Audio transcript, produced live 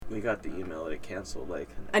got the email that it canceled like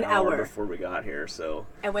an hour before we got here, so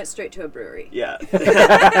I went straight to a brewery. Yeah.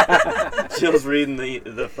 Jill's reading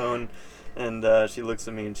the phone, and she looks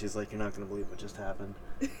at me and she's like, "You're not going to believe what just happened."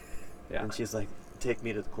 Yeah. And she's like, "Take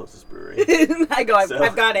me to the closest brewery." I go,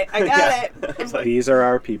 I've got it. I got it. Like, these are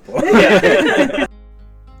our people. Yeah.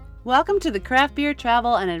 Welcome to the Craft Beer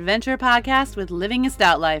Travel and Adventure Podcast with Living a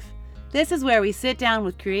Stout Life. This is where we sit down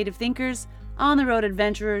with creative thinkers, on-the-road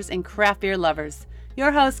adventurers, and craft beer lovers.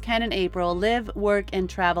 Your hosts, Ken and April, live, work, and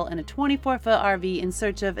travel in a 24-foot RV in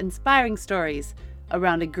search of inspiring stories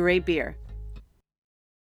around a great beer.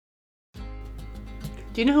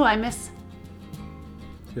 Do you know who I miss?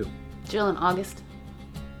 Who? Jill and August.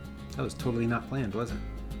 That was totally not planned, was it?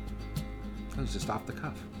 That was just off the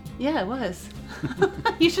cuff. Yeah, it was.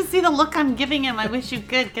 You should see the look I'm giving him. I wish you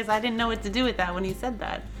could, because I didn't know what to do with that when he said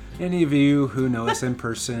that. Any of you who know us in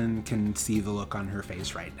person can see the look on her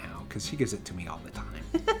face right now, because she gives it to me all the time.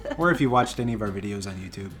 Or if you watched any of our videos on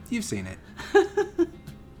YouTube, you've seen it.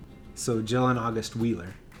 So Jill and August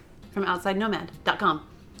Wheeler. From OutsideNomad.com.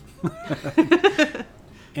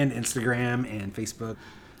 And Instagram and Facebook.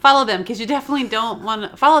 Follow them, because you definitely don't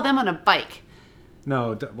want to follow them on a bike.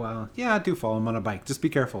 No, well, yeah, do follow them on a bike. Just be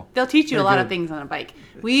careful. They'll teach you They're a lot good. of things on a bike.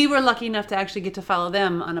 We were lucky enough to actually get to follow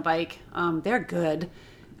them on a bike. They're good.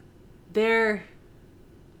 They're,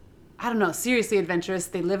 I don't know, seriously adventurous.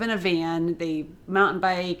 They live in a van. They mountain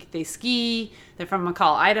bike. They ski. They're from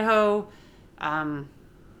McCall, Idaho. And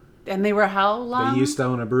they were how long? They used to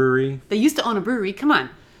own a brewery. They used to own a brewery. Come on.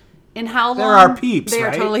 And how long? They're our peeps, They are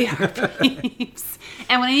right? totally our peeps.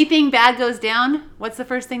 And when anything bad goes down, what's the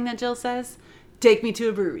first thing that Jill says? Take me to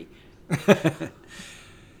a brewery.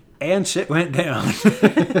 And shit went down.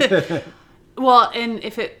 Well, and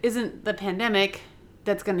if it isn't the pandemic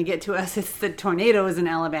that's going to get to us, it's the tornadoes in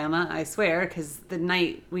Alabama, I swear, because the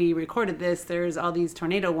night we recorded this, there's all these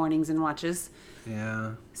tornado warnings and watches.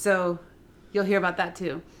 Yeah. So you'll hear about that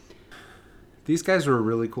too. These guys were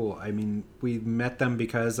really cool. I mean, we met them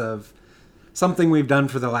because of something we've done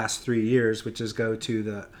for the last 3 years, which is go to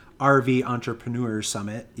the RV Entrepreneur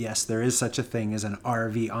Summit. Yes, there is such a thing as an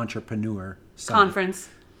RV Entrepreneur Summit. Conference.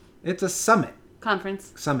 It's a summit.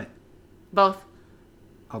 Conference. Summit. Both.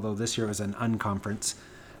 Although this year was an unconference.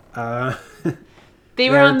 They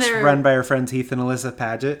were on their... It's run by our friends Heath and Alyssa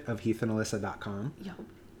Paget of heathandalyssa.com. Yo.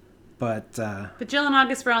 But Jill and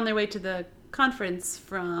August were on their way to the conference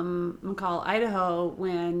from McCall, Idaho,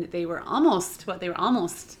 when they were almost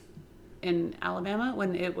in Alabama,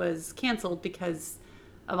 when it was canceled because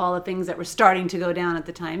of all the things that were starting to go down at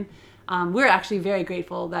the time. We're actually very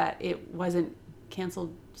grateful that it wasn't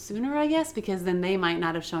canceled sooner, I guess, because then they might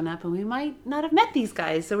not have shown up and we might not have met these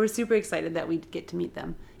guys. So we're super excited that we get to meet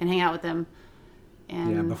them and hang out with them.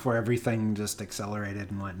 And yeah, before everything just accelerated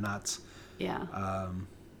and went nuts. Yeah.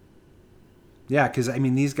 Yeah, because, I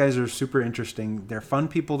mean, these guys are super interesting. They're fun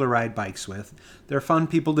people to ride bikes with. They're fun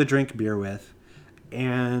people to drink beer with.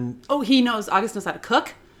 And... August knows how to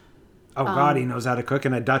cook. Oh, God, he knows how to cook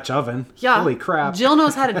in a Dutch oven. Yeah. Holy crap. Jill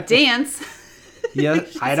knows how to dance. Yeah,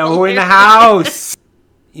 Idaho in the house.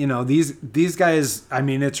 You know, these guys, I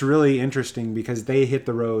mean, it's really interesting because they hit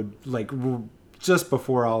the road, like, just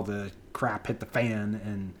before all the crap hit the fan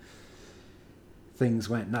and things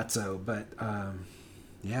went nutso. But,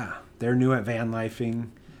 yeah, they're new at van lifing,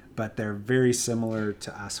 but they're very similar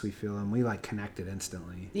to us, we feel, and we, like, connected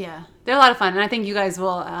instantly. Yeah, they're a lot of fun, and I think you guys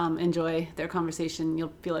will enjoy their conversation.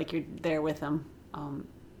 You'll feel like you're there with them.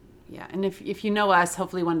 Yeah, and if you know us,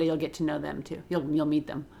 hopefully one day you'll get to know them too. You'll meet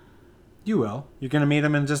them. You will. You're going to meet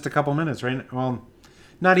them in just a couple minutes, right? Well,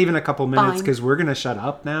 not even a couple minutes, because we're going to shut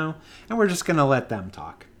up now, and we're just going to let them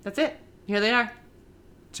talk. That's it. Here they are.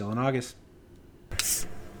 Jill and August.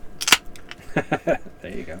 There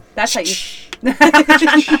you go. That's how you.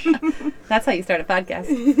 That's how you start a podcast.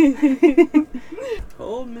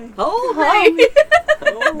 Hold me. Hold me.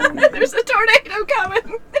 Hold me. There's a tornado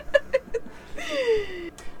coming.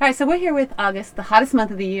 All right, so we're here with August, the hottest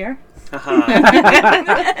month of the year.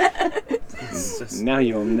 Now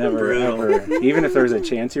you'll never, brutal. ever, even if there was a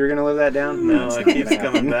chance you were going to live that down, No, it's it not keeps gonna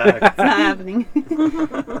coming happen. back. It's not happening.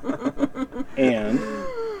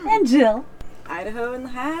 And Jill. Idaho in the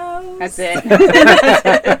house. That's it.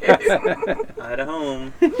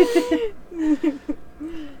 Idaho.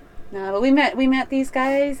 No, but we met these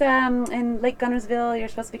guys in Lake Gunnersville. You're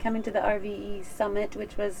supposed to be coming to the RVE Summit,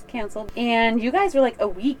 which was canceled. And you guys were like a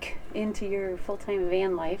week into your full-time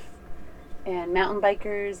van life. And mountain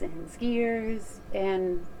bikers and skiers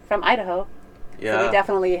and from Idaho. Yeah. So we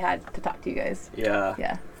definitely had to talk to you guys. Yeah.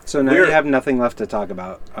 Yeah. So now you have nothing left to talk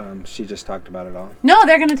about. She just talked about it all. No,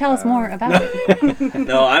 they're going to tell us more about it.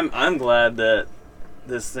 No, I'm glad that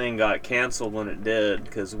this thing got canceled when it did,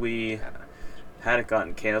 because had it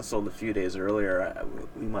gotten canceled a few days earlier,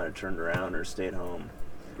 we might have turned around or stayed home.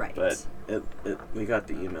 Right. But we got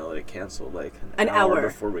the email that it canceled like an hour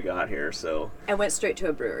before we got here, so. I went straight to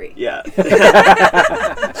a brewery. Yeah.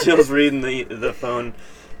 Jill's reading the phone,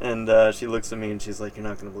 and she looks at me and she's like, "You're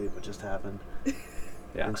not going to believe what just happened."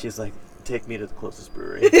 Yeah. And she's like, "Take me to the closest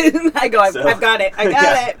brewery." I go, I've got it. I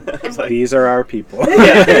got it. I was like, These are our people.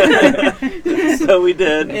 yeah. So we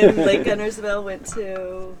did. In Lake Gunnersville, went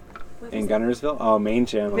to... In Gunnersville? Oh, Main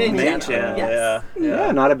Channel. Main Main Channel, Channel, yes.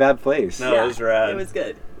 Yeah, not a bad place. No, it was rad. It was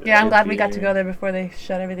good. Yeah, I'm glad we Good got to beer. go there before they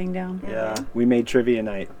shut everything down. Yeah. We made trivia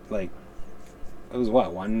night, like, it was what,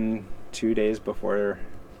 1-2 days before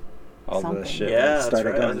all Something. the shit Yeah, like,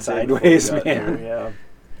 started that's right. going That was the day before we sideways, got man. there, yeah.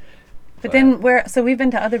 But then so we've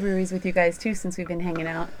been to other breweries with you guys too since we've been hanging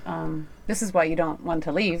out. This is why you don't want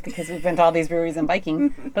to leave, because we've been to all these breweries and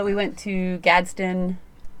biking. But we went to Gadsden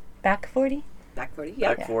Back 40, Back 40,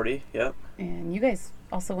 yeah. Back 40, yep. and you guys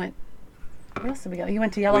also went. Where else did we go? You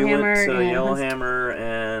went to We Yellowhammer. went to and Yellowhammer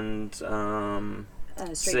and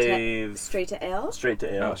Straight to Ale. Straight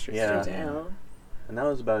to Ale. Oh, Straight yeah. Straight to Ale. And that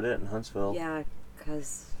was about it in Huntsville. Yeah,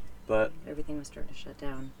 because But everything was starting to shut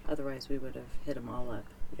down. Otherwise, we would have hit them all up.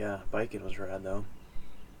 yeah, biking was rad though.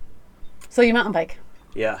 So you mountain bike.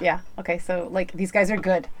 Yeah. Yeah. Okay. So like these guys are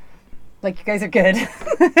good. Like you guys are good.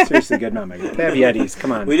 Seriously, good mountain bike. They have Yetis.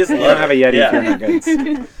 Come on. We just you love don't have a Yeti it. if you're not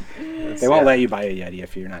good. They won't Yeah. let you buy a Yeti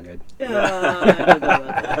if you're not good. I don't know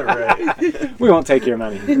about that. Right. We won't take your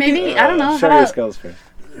money. Maybe I don't know. Show How your about, skills first.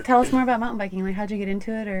 tell us more about mountain biking. Like how'd you get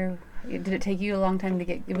into it, or did it take you a long time to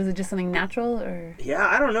get? Was it just something natural, or? Yeah,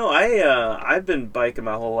 I don't know. I've been biking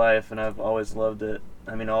my whole life, and I've always loved it.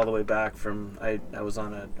 I mean, all the way back from I was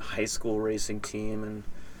on a high school racing team and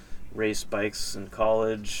raced bikes in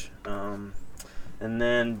college, and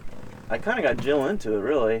then I kind of got Jill into it.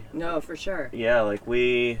 Really, No, for sure. yeah. Like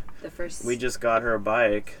we The first. just got her a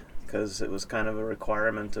bike because it was kind of a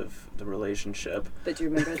requirement of the relationship. But do you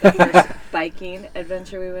remember the first biking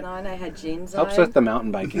adventure we went on? I had jeans on. Helps with the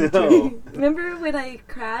mountain biking too. No. Remember when I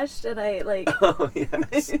crashed and I Oh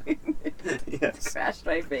yes, yes. crashed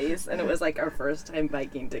my face, and it was like our first time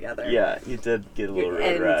biking together. Yeah, you did get a little road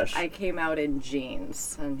And rash. I came out in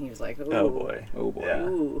jeans, and he was like, "Ooh, Oh boy. Oh boy. Yeah.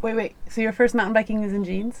 ooh, Wait. So your first mountain biking was in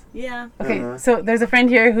jeans? yeah." Okay. Uh-huh. So there's a friend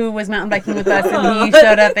here who was mountain biking with us, and he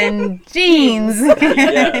showed up in jeans,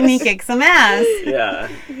 and he kicked some ass. Yeah,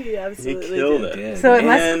 He he absolutely killed did. it. So it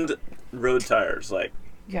must. And road tires, like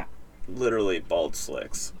Yeah. literally bald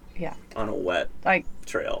slicks Yeah. on a wet Like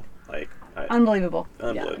trail, like unbelievable.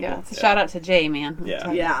 unbelievable. Yeah. It's a shout out to Jay, man.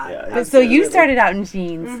 Yeah. Yeah. Yeah. So you absolutely. started out in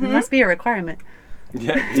jeans. It must be a requirement.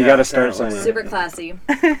 Yeah, you got to start apparently. somewhere. Super classy.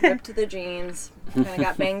 Ripped to the jeans. Kind of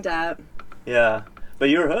got banged up. Yeah, but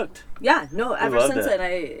you were hooked. Yeah. No. Ever loved since it.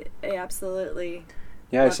 then, I absolutely.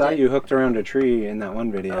 Yeah, I Loved saw it. you hooked around a tree in that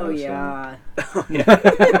one video. Oh so- yeah.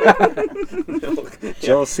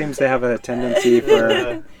 Jill seems to have a tendency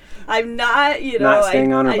for. I'm not. You know. Not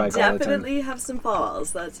staying on her I bike all the time. definitely have some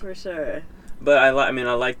falls. That's for sure. But I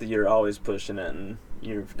like that you're always pushing it, and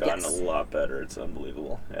you've gotten Yes. a lot better. It's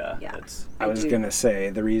unbelievable. Yeah. Yeah. It's I was do. gonna say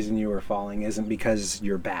the reason you were falling isn't because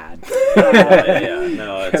you're bad, yeah.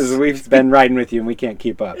 No, because it's we've been riding with you and we can't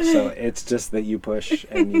keep up. So it's just that you push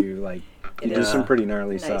and you like you It do is some pretty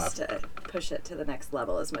gnarly Nice stuff. to push it to the next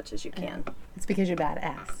level as much as you can. It's because you're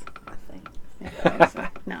badass. Nothing.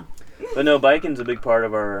 No. But no, biking's a big part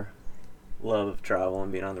of our love of travel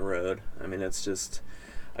and being on the road. I mean, it's just,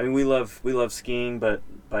 I mean, we love skiing, but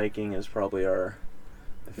biking is probably our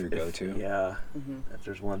Your go-to. Yeah, Mhm. if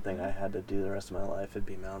there's one thing I had to do the rest of my life, it'd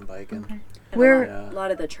be mountain biking. Okay. And We're- a lot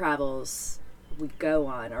of the travels we go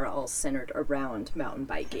on are all centered around mountain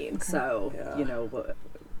biking. So, Yeah. you know,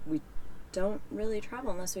 we don't really travel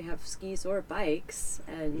unless we have skis or bikes.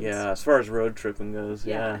 And Yeah, as far as road tripping goes,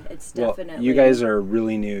 yeah, yeah. it's Well, definitely. you guys are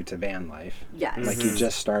really new to van life. Yes. Like you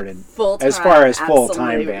just started full time. as far as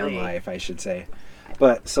full-time van absolutely. life, I should say.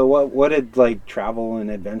 But so what did like travel and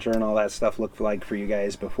adventure and all that stuff look like for you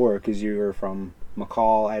guys before? Because you were from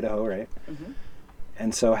McCall, Idaho, right? Mhm.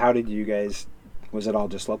 And so how did you guys? Was it all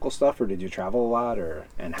just local stuff, or did you travel a lot,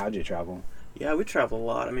 and how'd you travel? Yeah, we travel a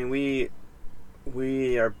lot. I mean,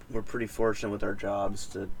 we're pretty fortunate with our jobs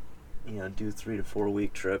to, do 3 to 4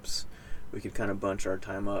 week trips. We could kind of bunch our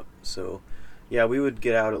time up. So, yeah, we would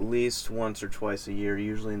get out at least once or twice a year,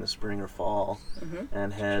 usually in the spring or fall, Mhm.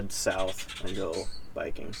 and head south and go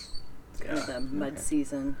biking. Kind of the mud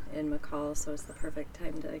season in McCall, so it's the perfect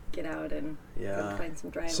time to get out and go Yeah. find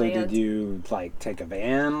some dry So land. did you like take a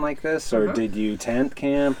van like this, or Mhm. did you tent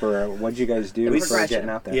camp, or what'd you guys do The for progression. getting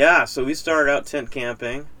out there? Yeah, so we started out tent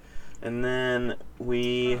camping. And then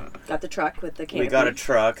we Got the truck with the canopy. got a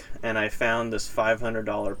truck, and I found this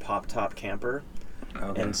 $500 pop-top camper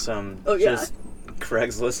and some just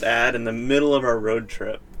Craigslist ad in the middle of our road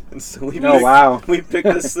trip. And so we picked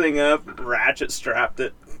this thing up, ratchet strapped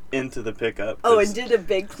it into the pickup. Oh, and did a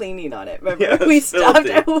big cleaning on it. Remember? Yeah, We stopped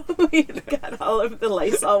filthy. and we got all of the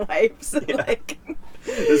Lysol wipes. And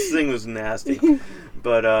This thing was nasty.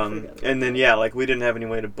 But, and then, we didn't have any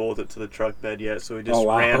way to bolt it to the truck bed yet, so we just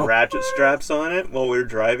ran ratchet straps on it while we were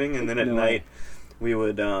driving, and then at night we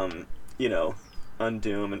would, undo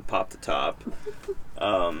them and pop the top.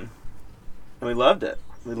 And we loved it.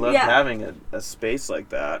 We loved having a space like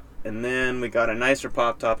that. And then we got a nicer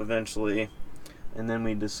pop top eventually, and then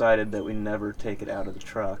we decided that we'd never take it out of the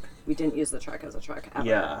truck. we didn't use the truck as a truck ever.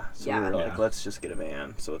 Yeah, so we were like, let's just get a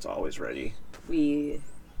van so it's always ready. We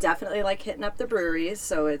definitely like hitting up the breweries,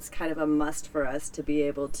 so it's kind of a must for us to be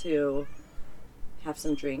able to have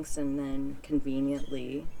some drinks and then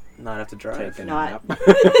conveniently Not have to drive. Take a not nap.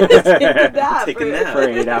 Take a nap. For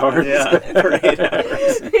 8 hours. Yeah, for 8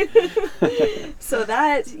 hours. So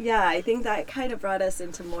that, I think that kind of brought us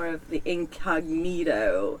into more of the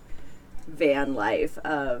incognito van life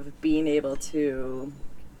of being able to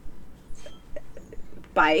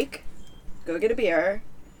bike, go get a beer,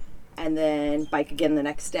 and then bike again the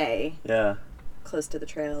next day, Yeah, close to the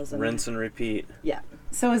trails. And rinse and repeat. Yeah.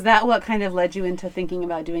 So is that what kind of led you into thinking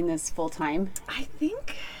about doing this full time? I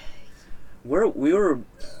think We were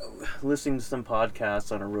listening to some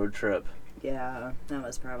podcasts on a road trip. that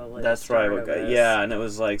was probably That's the right. start of this. Yeah, and it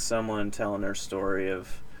was like someone telling their story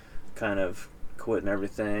of kind of quitting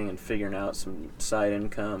everything and figuring out some side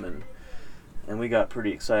income, and we got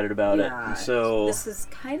pretty excited about it. And so this has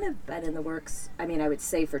kind of been in the works, I would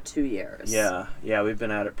say for 2 years. Yeah, we've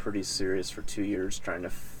been at it pretty serious for 2 years, trying to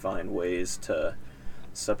find ways to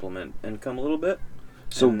supplement income a little bit.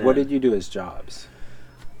 So And what then- did you do as jobs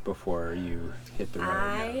before you hit the road?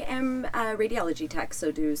 I am a radiology tech,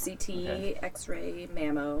 so do CT, X-ray,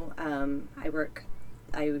 mammo.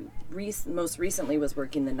 Most recently was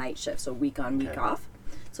working the night shift, so week on, week off.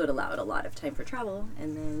 So it allowed a lot of time for travel,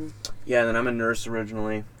 and then... Yeah, and then I'm a nurse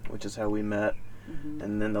originally, which is how we met. Mm-hmm.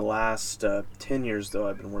 And then the last 10 years, though,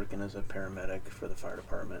 I've been working as a paramedic for the fire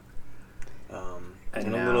department.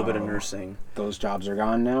 And a little bit of now nursing. Those jobs are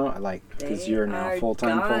gone now? Because They you're now are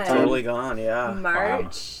full-time? gone. Totally gone, yeah.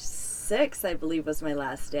 March 6th, I believe, was my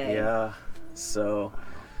last day. Yeah, so...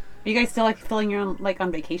 Are you guys still filling your own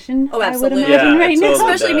on vacation? Oh, I absolutely. would imagine Yeah, right it now.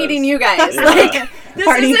 totally Especially does. meeting you guys. Yeah. This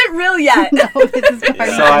Party. isn't real yet. No, this is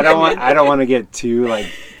party. So I don't want to get too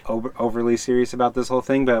overly serious about this whole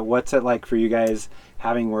thing, but what's it like for you guys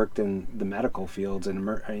having worked in the medical fields and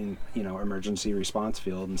emergency response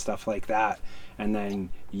field and stuff like that, and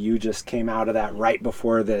then you just came out of that right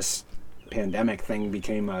before this pandemic thing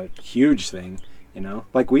became a huge thing,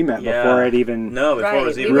 we met before it even No, before it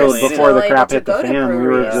was even really really before the still crap able hit to the go to fan. We were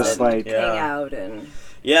breweries just and Yeah. hang out and...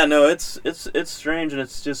 Yeah, no, it's strange, and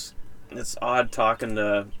it's odd talking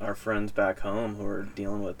to our friends back home who are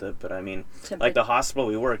dealing with it. But like the hospital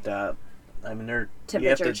we worked at, they're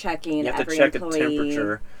Temperature checking You have every to check employee. a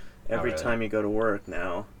temperature every really? time you go to work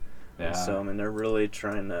now. Yeah. And so they're really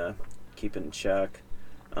trying to keep it in check.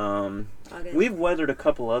 Okay. We've weathered a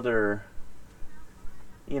couple other,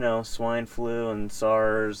 swine flu and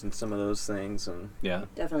SARS and some of those things, and Yeah.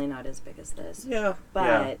 Definitely not as big as this. yeah.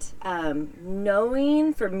 But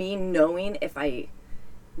knowing if I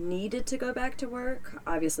needed to go back to work,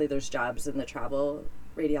 obviously there's jobs in the travel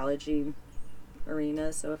radiology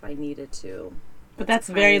arena, so if I needed to... But that's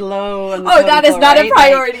very low. On the Oh, that is totem not pole, a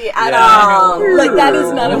right? priority at Yeah. all. That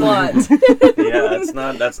is not a want. Yeah,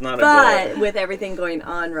 that's not a But goal. with everything going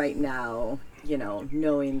on right now,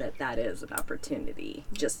 knowing that is an opportunity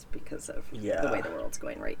just because of the way the world's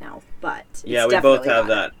going right now. But it's Yeah, we both definitely have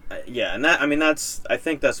not. that. Yeah, and I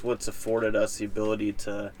think that's what's afforded us the ability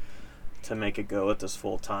to make it go at this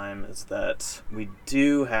full time, is that we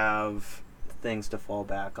do have things to fall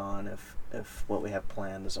back on if what we have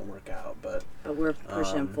planned doesn't work out. But we're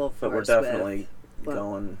pushing full force. but we're definitely with,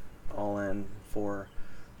 going all in for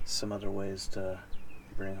some other ways to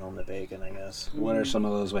bring home the bacon, I guess. What are some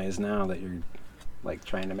of those ways now that you're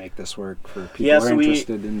trying to make this work for people Yeah, who are so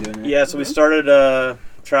interested in doing it? Yeah, so we started a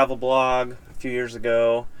travel blog a few years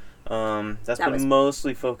ago. That's That been was-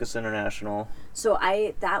 mostly focused international. So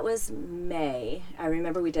that was May. I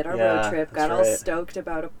remember we did our Yeah, road trip, got that's all right. stoked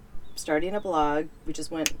about starting a blog. We just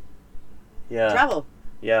went Yeah. travel.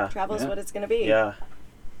 Yeah. Travel is Yeah. what it's going to be. Yeah.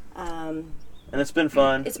 Um, And it's been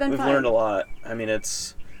fun. It's been We've fun. learned a lot.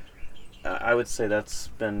 I would say that's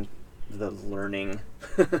been the learning.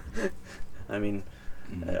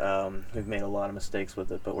 We've made a lot of mistakes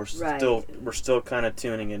with it, but we're Right. still kind of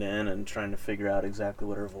tuning it in and trying to figure out exactly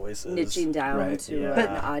what our voice is. Niching down Right. to Yeah.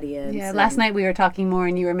 an audience. Yeah, and- last night we were talking more,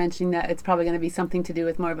 and you were mentioning that it's probably going to be something to do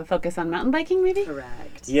with more of a focus on mountain biking, maybe?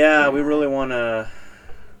 Correct. Yeah, we really want to.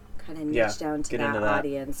 kind of niche Yeah, down to get that into that.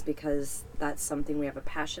 audience because that's something we have a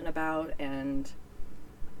passion about, and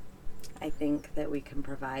I think that we can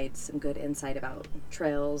provide some good insight about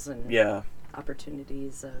trails and Yeah.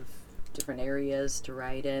 opportunities of different areas to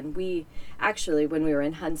ride in. We actually, when we were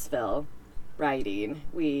in Huntsville riding,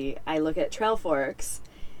 I look at Trail Forks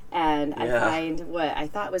and I Yeah. find what I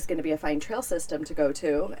thought was going to be a fine trail system to go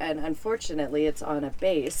to, and unfortunately it's on a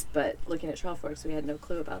base, but looking at Trail Forks we had no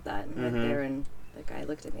clue about that, and went there and the guy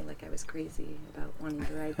looked at me like I was crazy about wanting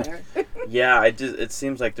to ride there. Yeah, it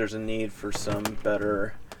seems like there's a need for some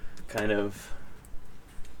better kind of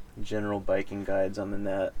general biking guides on the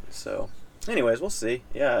net. So, anyways, we'll see.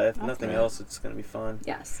 Yeah, if nothing great. else, it's going to be fun.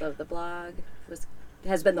 Yeah, so the blog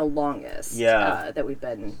has been the longest that we've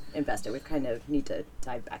been invested. We kind of need to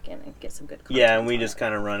dive back in and get some good content. Yeah, and we on just it.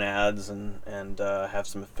 kind of run ads and have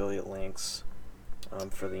some affiliate links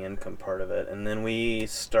for the income part of it. And then we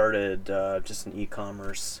started just an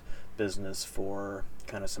e-commerce business for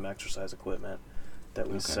kind of some exercise equipment that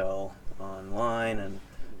we sell online and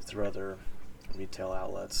through other retail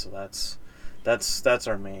outlets. So that's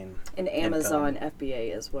our main And Amazon income.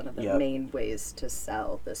 FBA is one of the Yep. main ways to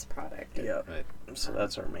sell this product. Yeah. Right. So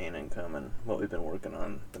that's our main income and what we've been working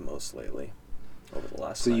on the most lately over the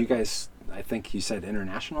last So 9 you months. guys, I think you said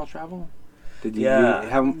international travel? Did you?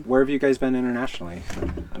 Yeah. Where have you guys been internationally?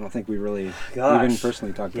 I don't think we really Gosh. even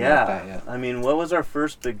personally talked Yeah. about that yet. I mean, what was our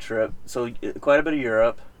first big trip? So quite a bit of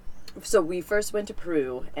Europe. So we first went to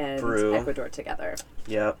Peru and Peru. Ecuador together.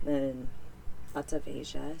 Yep. Then lots of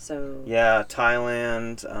Asia. So Yeah,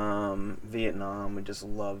 Thailand, Vietnam. We just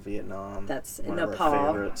love Vietnam. That's one Nepal. of our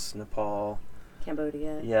favorites. Nepal.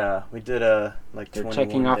 Cambodia. Yeah, we did a like They're 21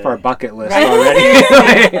 checking off day. our bucket list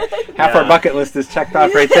already. Half our Yeah. bucket list is checked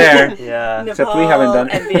off right there. Yeah. Nepal Except we haven't done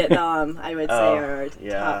it. and Vietnam, I would say, Oh, are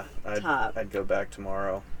yeah. top. I'd go back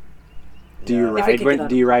tomorrow. Do you If we ride? could get on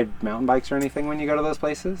Do you ride mountain bikes or anything when you go to those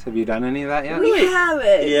places? Have you done any of that yet? We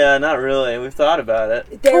haven't. Yeah, not really. We've thought about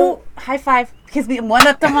it. There, Oh, high five, because we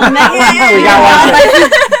one-upped them on that We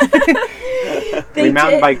got one. they We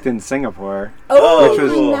mountain did- biked in Singapore. Oh, Which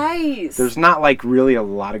was cool. nice. There's not like really a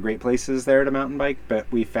lot of great places there to mountain bike, but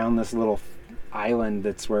we found this little island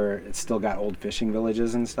that's where it's still got old fishing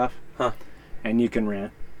villages and stuff. Huh. And you can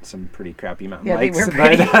rent some pretty crappy mountain Yeah, they bikes. were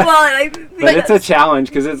pretty. But, well, and I think but it's a that's challenge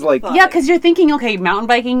because it's like fun. Yeah, because you're thinking, okay, mountain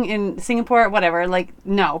biking in Singapore, whatever. Like,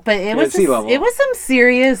 no, but it was sea level. it was some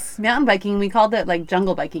serious mountain biking. We called it like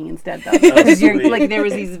jungle biking instead, though, because sweet. like there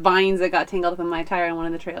was these vines that got tangled up in my tire on one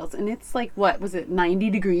of the trails, and it's like what was it, 90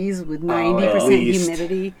 degrees with 90% least.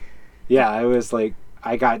 humidity. yeah, it was like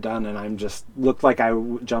I got done and I'm just looked like I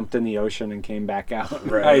jumped in the ocean and came back out.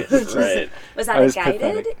 Right. Just- Right. Was I that a was guided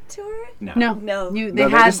pathetic. tour? No. No, No. they They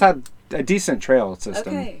had just had a decent trail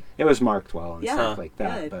system. Okay. It was marked well and Yeah, stuff like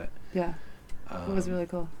that. good. But yeah, it was really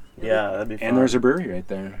cool. Yeah, that'd be fun. and there's a brewery right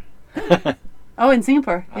there. Oh, in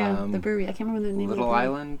Singapore, yeah, Um, the brewery. I can't remember the name. of the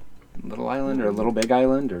brewery. Little Island, or Little Big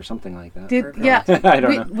Island, or something like that. Dude, Perfect. yeah, I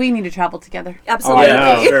don't know. we need to travel together. Absolutely. I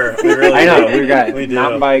know. Yeah, sure. We really I know do. we got We do.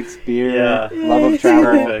 mountain bikes, beer, Yeah. love of travel.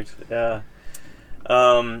 Perfect. Yeah.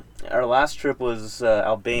 Our last trip was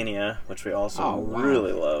Albania, which we also Oh, wow.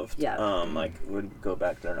 really loved. Yeah. Like we'd go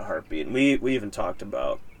back there in a heartbeat. And we even talked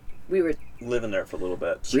about We were living there for a little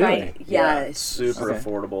bit. Really? trying. Yeah. It's super Okay.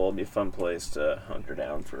 affordable. It'd be a fun place to hunker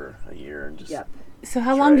down for a year and just. Yep. So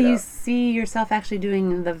how Try long do it you out. see yourself actually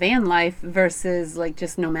doing the van life versus like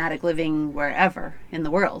just nomadic living wherever in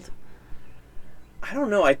the world? I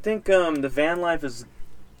don't know. I think the van life is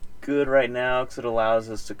good right now because it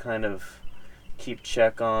allows us to kind of keep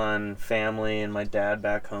check on family and my dad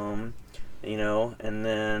back home, and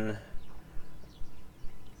then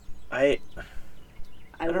I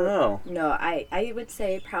don't know. No, I would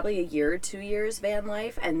say probably a year or 2 years van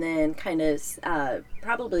life, and then kind of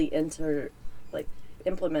probably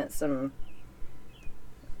implement some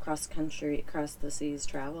cross the seas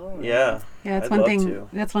travel. Yeah. Yeah, that's I'd one love thing. to.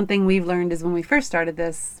 That's one thing we've learned is when we first started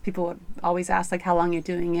this, people would always ask like how long you're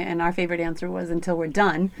doing it, and our favorite answer was until we're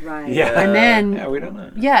done. Right. Yeah. And then Yeah, we don't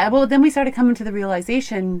know. yeah, well then we started coming to the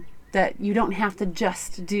realization that you don't have to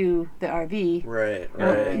just do the RV. Right.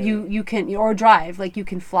 Right. You can or drive, like you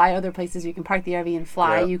can fly other places, you can park the RV and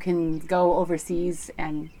fly, Yeah. you can go overseas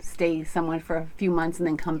and stay somewhere for a few months and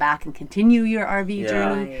then come back and continue your RV Yeah.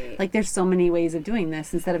 journey. Right. Like there's so many ways of doing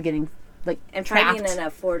this instead of getting like And trapped. finding an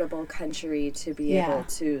affordable country to be Yeah. able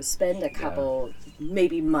to spend a couple,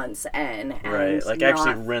 maybe months in. And Right, like not-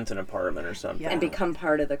 actually rent an apartment or something. Yeah. and become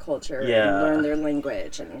part of the culture Yeah. and learn their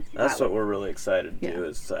language. And That's that what we're really excited to do, Yeah.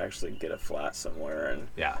 is to actually get a flat somewhere and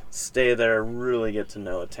Yeah. stay there, really get to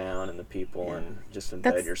know a town and the people, and just embed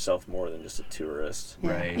That's- yourself more than just a tourist.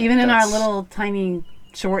 Yeah. Right. Even in our That's- little tiny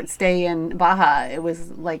short stay in Baja, it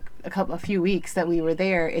was like a few weeks that we were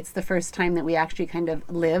there. It's the first time that we actually kind of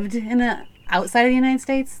lived in a outside of the United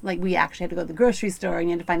States. Like we actually had to go to the grocery store and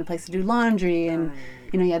you had to find a place to do laundry, and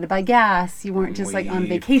you know, you had to buy gas. You weren't just like on We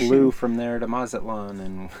vacation. flew from there to Mazatlan,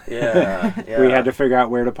 and Yeah, yeah. we had to figure out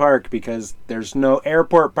where to park because there's no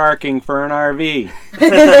airport parking for an RV.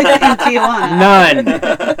 in Tijuana. None.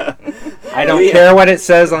 I don't care what it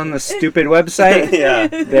says on the stupid website. yeah,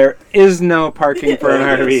 There is no parking for an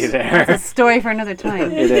RV It's a there. story for another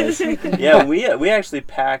time. It is. yeah. We actually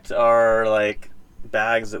packed our like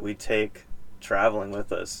bags that we take traveling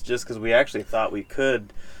with us, just because we actually thought we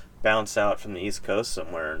could bounce out from the East Coast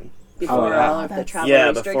somewhere. And, before yeah. all of the That's- travel yeah,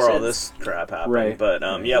 restrictions. before all this crap happened. Right. But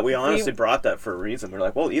yeah, we honestly brought that for a reason. We're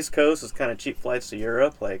like, well, East Coast is kind of cheap flights to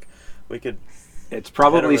Europe. Like, we could. It's Head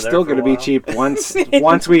probably over there still for a going to be while. cheap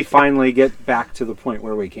once we finally get back to the point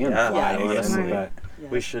where we can Yeah, fly. I guess honestly, we- but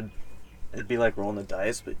We should. It'd be like rolling the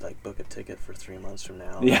dice, but like book a ticket for 3 months from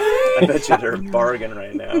now. yeah. I bet you they're a bargain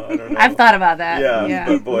right now. I don't know. I've thought about that. Yeah,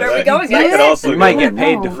 but boy, Where are we that going, could guys? also You might go get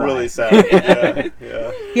paid to No. fly. really sad. Yeah,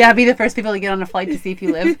 yeah. Yeah, be the first people to get on a flight to see if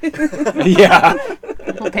you live. Yeah.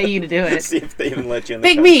 We'll pay you to do it. See if they even let you in the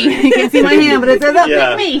Pick country. me. You can't see my hand, but it says,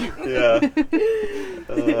 Yeah. pick me.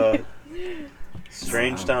 Yeah.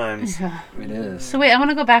 Strange times. It is. So wait, I want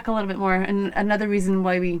to go back a little bit more, and another reason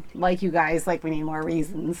why we like you guys, like we need more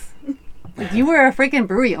reasons. Like, you were a freaking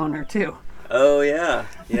brewery owner too. Oh yeah,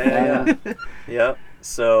 yeah. Yep.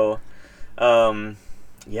 So,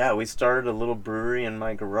 yeah, we started a little brewery in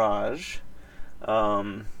my garage.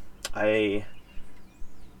 I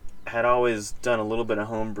had always done a little bit of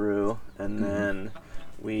home brew, and then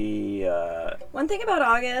we. One thing about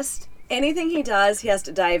August, anything he does, he has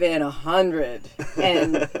to dive in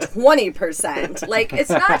 120%. Like, it's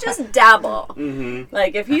not just dabble. Mm-hmm.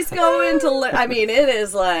 Like, if he's going to, I mean, it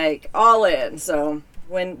is like all in. So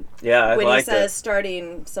when Yeah, I when he liked says it.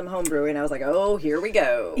 starting some home brewing, I was like, oh, here we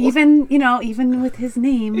go. Even with his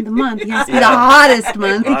name, the month, he has to be Yeah. the hottest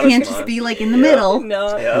month. He Hottest can't just month. be like in the Yeah. middle.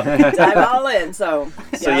 No, Yeah. dive all in. So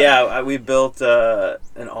So we built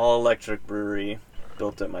an all-electric brewery.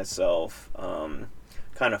 Built it myself.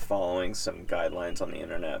 Kind of following some guidelines on the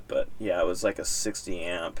internet, but yeah, it was like a 60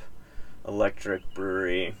 amp electric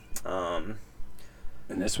brewery. And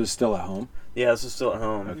this was still at home. Yeah, this is still at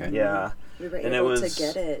home. Okay. Yeah. we were And it able was- to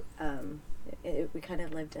get it. We kind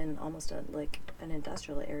of lived in almost like an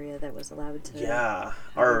industrial area that was allowed to. Yeah.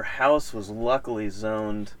 Our house was luckily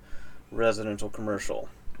zoned residential commercial,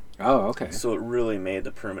 Oh, okay. so it really made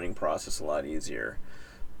the permitting process a lot easier.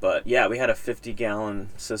 But yeah, we had a 50-gallon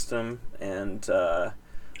system and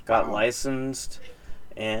got Wow. licensed,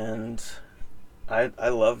 and I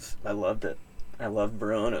loved it. I loved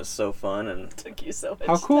brewing. It was so fun, and Took you so much.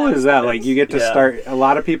 How cool time. is that? Like, you get to Yeah. start. A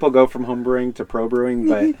lot of people go from home brewing to pro brewing,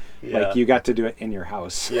 but yeah. like you got to do it in your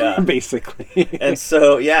house, Yeah. basically. And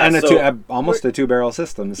so yeah, and so almost a 2-barrel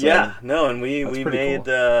system. So. yeah, no, and we That's pretty made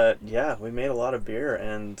cool. we made a lot of beer,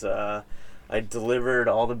 and I delivered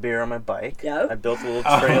all the beer on my bike. Yep. I built a little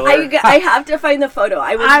Oh. trailer. I have to find the photo.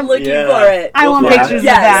 I was I'm- looking Yeah. for it. I want Yeah. pictures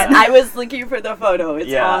Yes, of that. I was looking for the photo. It's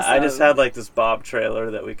yeah, awesome. I just had like this Bob trailer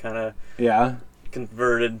that we kind of Yeah.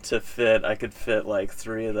 converted to fit. I could fit like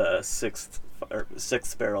 3 of the sixth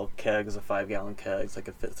barrel kegs of 5-gallon kegs. I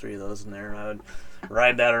could fit 3 of those in there. I would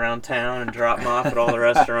ride that around town and drop them off at all the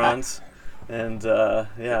restaurants. And yeah,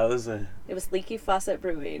 it was Leaky Faucet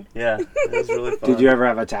Brewing. it was really fun. Did you ever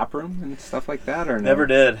have a tap room and stuff like that, or no? Never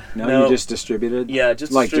did. No, you just distributed. Yeah,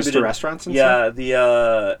 just like just to distributed- restaurants and Yeah, stuff.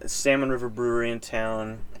 the Salmon River Brewery in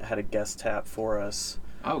town had a guest tap for us.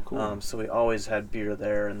 Oh, cool. So we always had beer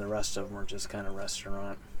there, and the rest of them were just kind of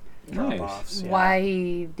restaurant Nice. drop-offs. Yeah.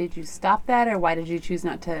 Why did you stop that, or why did you choose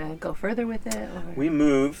not to go further with it? Or? We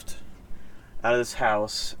moved out of this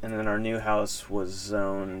house, and then our new house was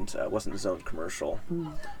zoned, wasn't zoned commercial.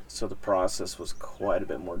 So the process was quite a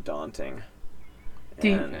bit more daunting. Do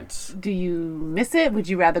you- And Do you miss it? Would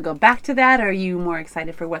you rather go back to that? Or are you more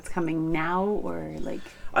excited for what's coming now, or like?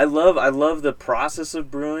 I love the process of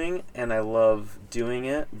brewing, and I love doing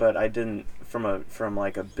it, but I didn't from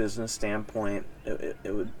like a business standpoint. It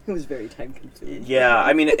would. It was very time consuming. Yeah,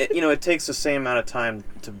 I mean, it takes the same amount of time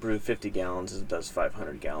to brew 50 gallons as it does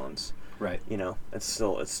 500 gallons. Right. you know, it's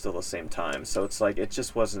still the same time. So it's like it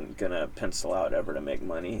just wasn't gonna pencil out ever to make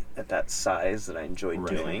money at that size that I enjoyed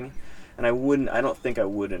Right. doing, and I don't think I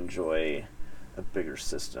would enjoy a bigger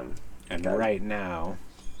system. And Like, right now,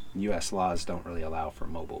 U.S. laws don't really allow for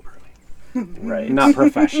mobile brewing. right? Not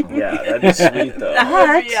professional. Yeah, that'd be sweet though.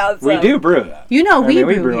 But We do brew that. you know, I we mean,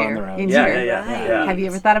 we brew brew on here the road. in Yeah, here. yeah, yeah, Right. yeah. Have you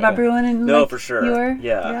ever thought about Yeah. brewing in No, like, for sure. your?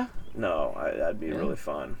 Yeah. No, that'd be Yeah. really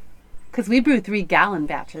fun. Because we brew 3-gallon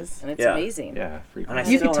batches. And it's Yeah. amazing. Yeah, And I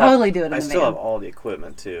frequently. You still could have- totally do it in I the still van. have all the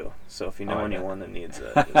equipment too. So if you know Oh, yeah. anyone that needs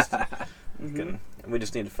it, just you can. We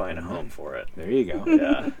just need to find a home for it. There you go.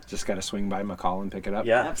 Yeah. Just got to swing by McCall and pick it up.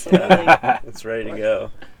 Yeah. Absolutely. It's ready to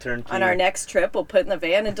go. Turnkey. On our next trip, we'll put in the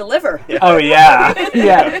van and deliver. Oh yeah,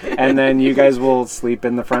 yeah. And then you guys will sleep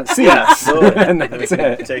in the front seats. Yeah, absolutely. And Then we that's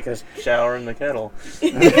can it. take a shower in the kettle.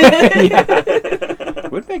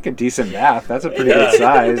 Would make a decent bath. That's a pretty Yeah, good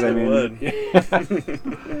size. I it mean, would.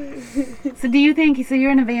 So do you think, so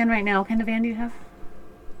you're in a van right now. What kind of van do you have?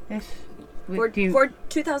 Ish? Ford, Do you- Ford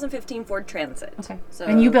 2015 Ford Transit. Okay. So,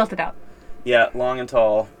 And you built it out. Yeah, long and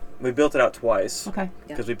tall. We built it out twice Okay.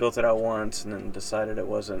 because we built it out once and then decided it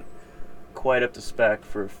wasn't quite up to spec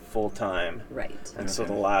for full time. Right. And so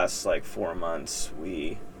Okay. the last 4 months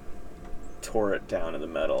we tore it down to the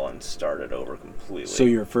metal and started over completely. so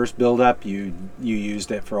your first build up, you used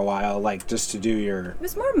it for a while, like just to do your. It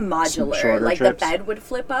was more modular. shorter Like trips? the bed would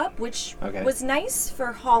flip up, which Okay. was nice for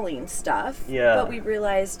hauling stuff. Yeah. But we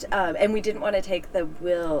realized, and we didn't want to take the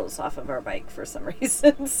wheels off of our bike for some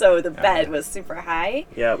reason. So the bed was super high.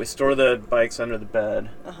 yeah, we store the bikes under the bed.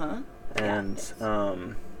 Uh huh. And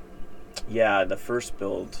the first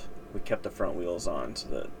build we kept the front wheels on, so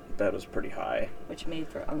the bed was pretty high. Which made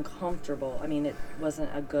for uncomfortable. I mean, it wasn't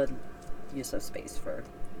a good use of space for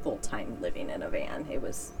full time living in a van. It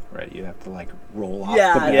was Right, you have to like roll off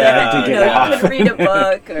yeah, the bed yeah, to you get know, you off. couldn't read a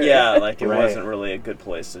book. Or, Yeah, like it Right. wasn't really a good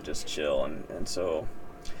place to just chill, and so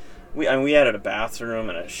we added a bathroom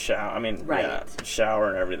and a shower. Right. Yeah, shower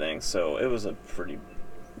and everything. So it was a pretty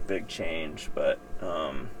big change, but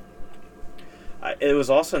it was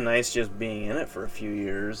also nice just being in it for a few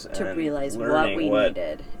years to and realize what learning we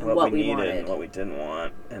needed and what we needed wanted. and what we didn't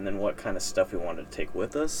want, and then what kind of stuff we wanted to take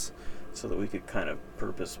with us, so that we could kind of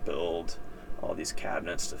purpose build all these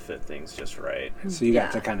cabinets to fit things just right. So you got Yeah.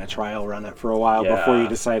 to kind of trial run it for a while Yeah. before you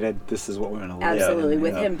decided this is what we're going to live Absolutely, in.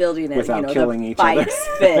 with yeah. him building it, Without the killing each other. bikes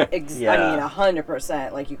fit. I Yeah. mean,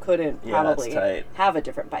 100%. Like you couldn't Yeah, that's probably tight. have a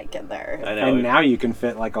different bike in there. I know. And now you can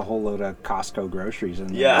fit like a whole load of Costco groceries in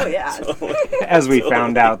there. Yeah. Oh, yeah. totally. As we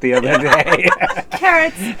found out the other day.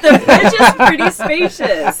 Carrots. The fridge is pretty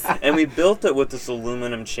spacious. And we built it with this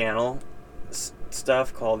aluminum channel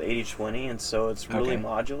stuff called 80/20, and so it's really Okay.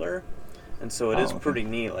 modular, and so it is Oh, okay. pretty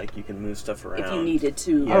neat. Like you can move stuff around. If you needed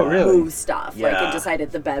to Oh, really? move stuff, like Yeah. and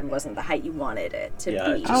decided the bed wasn't the height you wanted it to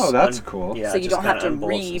Yeah, be, just Oh, that's cool. Yeah, So you just don't have kinda to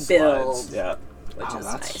unbolts and rebuild. slides. Yeah, which Oh, is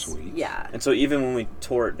that's nice. sweet. Yeah. and so even when we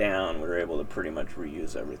tore it down, we were able to pretty much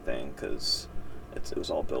reuse everything because it was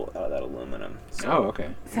all built out of that aluminum. So, Oh, okay.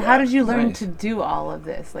 So how did you learn Nice. to do all of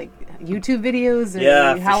this? Like YouTube videos? Or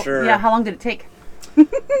Yeah, for how, sure. Yeah, how long did it take? Oh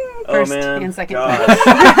First man, and second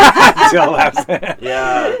gosh. Jill laughs at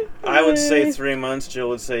Yeah, I would say 3 months. Jill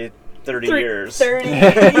would say 30 years. 30.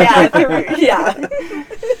 Yeah. Yeah.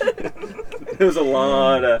 It was a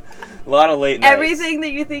lot of late nights. Everything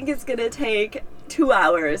that you think is gonna take 2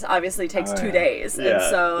 hours obviously takes Oh, 2 yeah. days, Yeah, and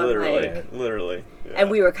so I'm literally, like, literally. Yeah. and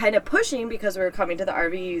we were kind of pushing because we were coming to the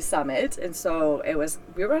RV summit, and so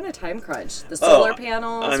we were on a time crunch. The solar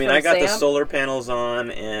panels. I mean, from I got the Sam- solar panels on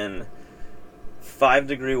in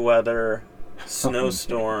 5-degree weather,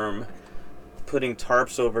 snowstorm, putting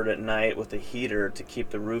tarps over it at night with a heater to keep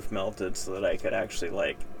the roof melted so that I could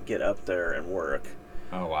actually get up there and work.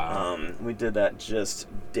 Oh, wow. We did that just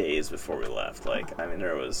days before we left.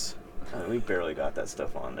 We barely got that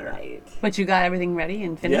stuff on there. Right. But you got everything ready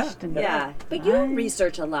and finished? And Yeah, but you Nice.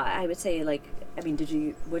 research a lot. I would say,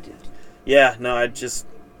 Yeah, no, I just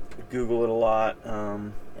Google it a lot.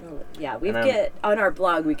 yeah, we And I'm- get on our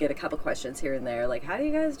blog. We get a couple questions here and there, like, how do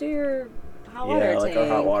you guys do your hot water Yeah, like tank?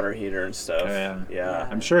 our hot water heater and stuff. Oh, yeah. Yeah.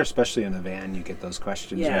 I'm sure, especially in a van, you get those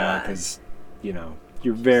questions. Yeah. Because,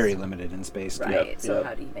 you're very limited in space. too. Right. Yep, So yep.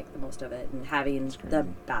 how do you make the most of it? And having the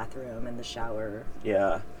bathroom and the shower.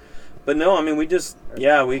 Yeah. But no, I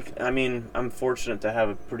mean, I'm fortunate to have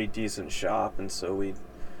a pretty decent shop, and so we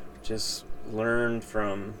just learned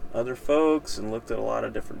from other folks and looked at a lot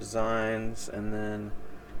of different designs, and then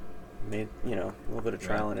made, a little bit of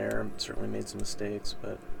trial and error. Certainly made some mistakes,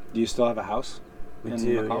 but Do you still have a house? we in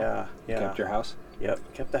do, McCall? yeah. You kept your house? Yep,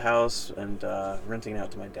 kept the house and renting it out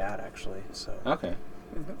to my dad, actually, so Okay.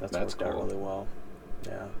 that's That's worked out cool. really well.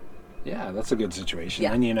 Yeah. Yeah, that's a good situation.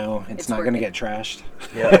 Yeah. Then you know it's not going to working. get trashed.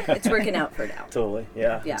 Yeah, It's working out for now. totally.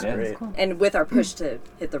 Yeah, Yeah. it's Yeah. great. Cool. And with our push to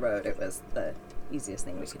hit the road, it was the easiest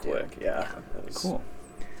thing we It's could quick. do. Yeah, it was Cool.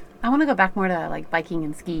 I want to go back more to like biking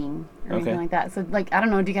and skiing or anything Okay. like that. So like I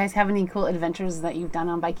don't know, do you guys have any cool adventures that you've done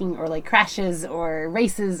on biking, or like crashes or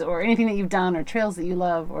races or anything that you've done, or trails that you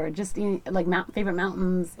love, or just any, like favorite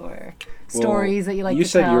mountains or stories that you like You to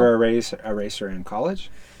said tell? you were a racer in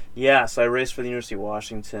college? Yeah, so I raced for the University of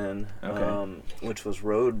Washington, Okay. which was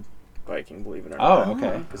road biking, believe it or not. Oh,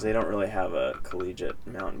 okay. Because they don't really have a collegiate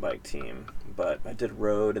mountain bike team. But I did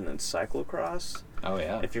road and then cyclocross, Oh,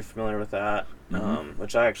 yeah. if you're familiar with that, Mhm.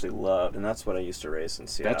 which I actually loved, and that's what I used to race in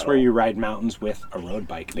Seattle. That's where you ride mountains with a road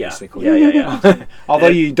bike, Yeah. basically. Yeah. Although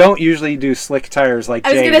you don't usually do slick tires like I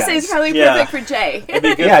was Jay going to does. say it's probably Yeah. perfect for Jay. It'd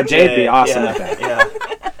be good Yeah, for Jay'd be Jay. awesome yeah. at that. Yeah.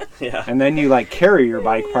 Yeah. And then you like carry your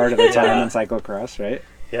bike part of the time Yeah. in cyclocross, right?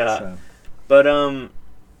 Yeah. So, But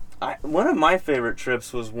one of my favorite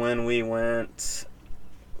trips was when we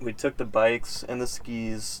took the bikes and the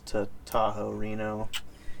skis to Tahoe, Reno,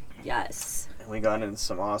 Yes. and we got into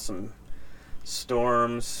some awesome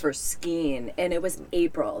storms. For skiing. And it was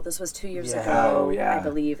April. This was 2 years Yeah. ago, Oh, yeah. I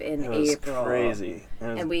believe, in It was April. crazy. It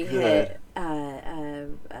was And we good. hit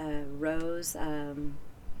Rose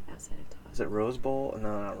outside of Tahoe. Is it Rose Bowl?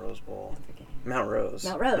 No, not Rose Bowl. I'm forgetting. Mount Rose.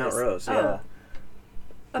 Mount Rose. Mount Rose, Oh.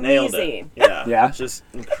 yeah. Nailed it. Amazing. Yeah. Yeah. Just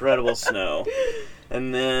incredible snow.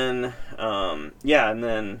 And then, and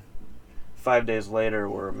then 5 days later,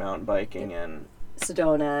 we're mountain biking and,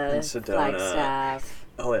 Sedona, In Sedona. Flagstaff.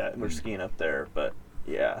 oh yeah, we're skiing up there, but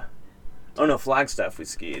yeah. Oh no, Flagstaff we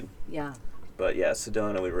skied. Yeah. But yeah,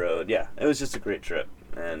 Sedona we rode. Yeah, it was just a great trip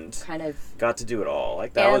and Kind of. got to do it all.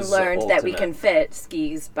 Like that And was the learned that we ultimate- can fit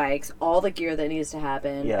skis, bikes, all the gear that needs to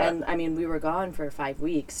happen. Yeah. And I mean, we were gone for 5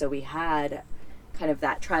 weeks, so we had kind of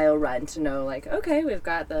that trial run to know, like, okay, we've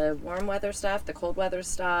got the warm weather stuff, the cold weather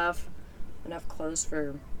stuff, enough clothes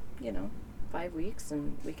for, 5 weeks,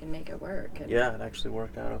 and we can make it work. And Yeah, it actually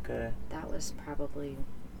worked out okay. that was probably,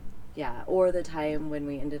 or the time when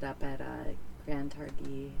we ended up at Grand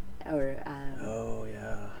Targhee, or Oh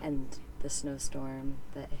yeah. and the snowstorm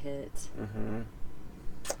that hit, Mhm.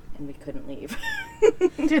 and we couldn't leave.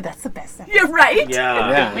 Dude, that's the best stuff. You're right. Yeah.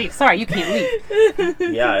 Yeah. Leave. Sorry, you can't leave.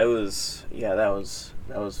 Yeah, it was. Yeah, that was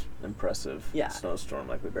impressive. Yeah. Snowstorm,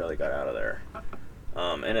 like we barely got out of there.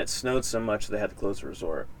 And it snowed so much they had to close the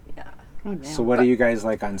resort. Yeah. Oh, damn. so what do you guys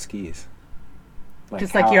like on skis?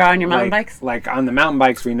 Just like you're on your mountain like- bikes? Like on the mountain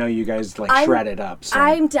bikes, we know you guys like I'm- shred it up. So.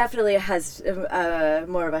 I'm definitely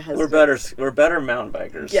more of a husband. We're better mountain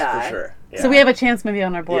bikers. Yeah. For sure. Yeah. So we have a chance maybe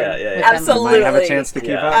on our board. Yeah, yeah, with yeah. them. Absolutely. Might have a chance to keep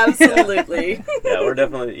Yeah. up. Absolutely. Yeah, we're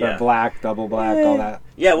definitely. The Yeah. black, double black, all that.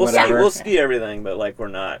 Yeah, we'll ski. whatever. We'll ski everything, but like we're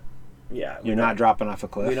not. Yeah. we You're don't- not dropping off a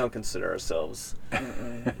cliff. We don't consider ourselves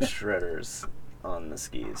shredders on the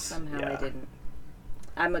skis. Somehow yeah. I didn't.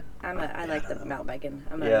 I like the mountain biking.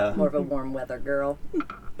 I'm Yeah. more of a warm weather girl.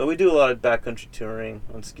 But we do a lot of backcountry touring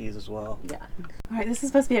on skis as well. Yeah. All right, this is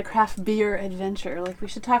supposed to be a craft beer adventure. Like, we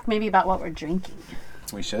should talk maybe about what we're drinking.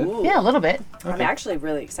 We should. Ooh. Yeah, a little bit. I'm actually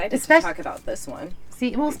really excited Especially- to talk about this one.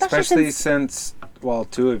 See, well, especially, Especially since... since, well,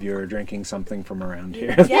 two of you are drinking something from around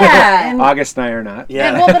here. Yeah. and, August and I are not.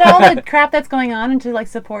 Yeah. well, but all the crap that's going on and to, like,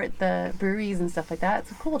 support the breweries and stuff like that,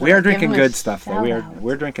 it's cool to, We are like, give drinking them a good stuff though. shout-out.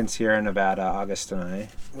 We're drinking Sierra Nevada, August and I.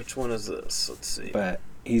 Which one is this? Let's see. But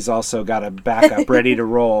he's also got a backup ready to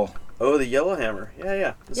roll. Oh, the Yellowhammer. Yeah,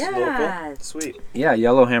 yeah. This is Yeah. local. Sweet. Yeah,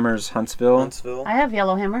 Yellowhammer's Huntsville. Huntsville. I have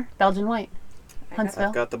Yellowhammer, Belgian white. Huntsville.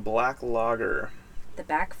 I've got the Black Lager. The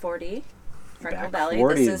back 40. Freckle Back Belly.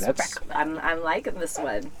 40, This is that's- I'm liking this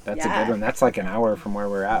one. That's Yeah. a good one. That's like an hour from where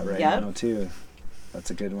we're at right Yep. now too.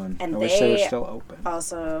 That's a good one. And I wish they were they- still open.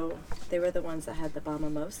 Also, they were the ones that had the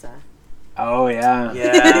Mimosa. Oh yeah.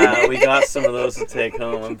 Yeah, we got some of those to take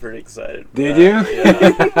home. I'm pretty excited. Did you? you?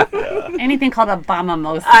 Yeah. Yeah. Anything called a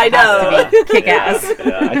Bamamosa I has know. to be kick-ass.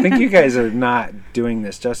 Yeah. I think you guys are not doing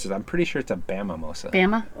this justice. I'm pretty sure it's a Bama Mosa.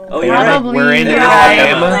 Bama? Oh, you're right. Probably. We're in right.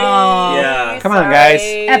 Alabama. Yeah. Come on, guys.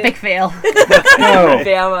 Epic fail. No,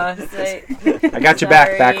 Bama. I got your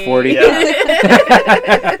back, back 40. Yeah.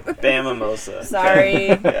 Bama Mosa. Sorry.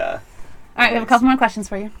 Yeah. All right, we have a couple more questions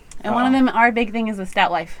for you. And one of Uh-oh. them, our big thing is with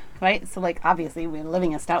Stout Life, right? So, like, obviously, we're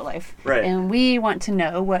living a Stout Life. Right. And we want to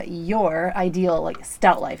know what your ideal, like,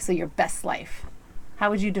 Stout life, so your best life. How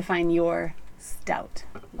would you define your Stout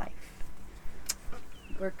life?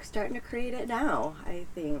 We're starting to create it now, I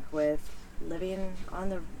think, with living on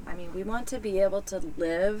the... I mean, we want to be able to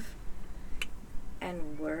live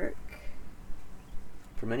and work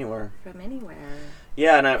From anywhere. from anywhere.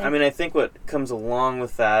 Yeah, and I mean, I think what comes along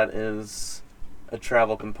with that is a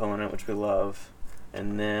travel component, which we love.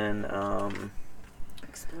 and then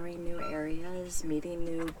Exploring new areas, meeting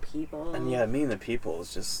new people. and yeah, meeting the people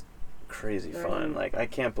is just crazy fun. Learning. Like I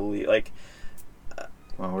can't believe like.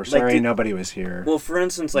 Well, we're sorry dude- nobody was here. Well, for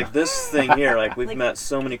instance, like this thing here, like we've Like- met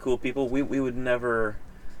so many cool people. We would never,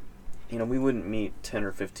 we wouldn't meet 10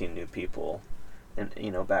 or 15 new people, and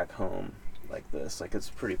back home like this. Like it's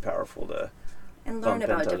pretty powerful to. And learn bump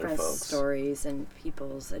about into other different folks. stories and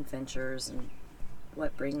people's adventures and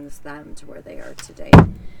what brings them to where they are today.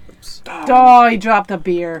 Oops. Oh, he dropped a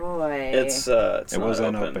beer. Boy. It's it not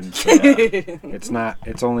wasn't open. open. Yeah. It's not.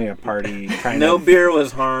 It's only a party kind No of. beer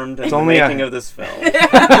was harmed in It's the only a- making of this film.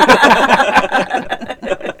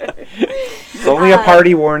 It's only a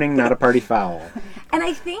party warning, not a party foul. And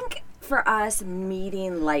I think for us,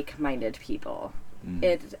 meeting like-minded people,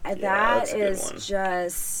 that's that a good is one.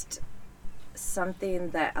 just something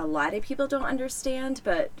that a lot of people don't understand,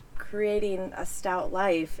 but creating a stout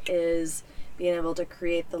life is being able to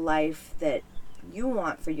create the life that you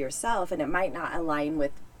want for yourself, and it might not align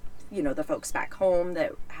with the folks back home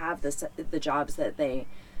that have the jobs that they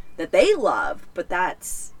love, but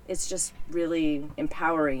it's just really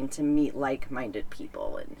empowering to meet like-minded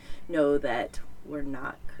people and know that we're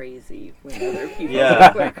not crazy when other people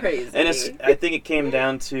Yeah. think we're crazy. And I think it came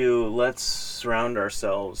down to let's surround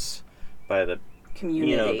ourselves by the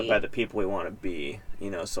community. by the people we want to be.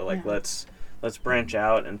 So like let's branch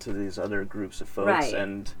out into these other groups of folks Right.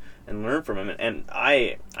 and learn from them. And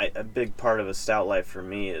I a big part of a stout life for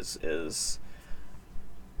me is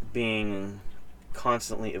being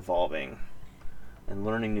constantly evolving and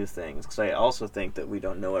learning new things, because I also think that we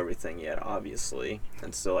don't know everything yet, obviously,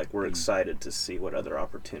 and so like we're excited to see what other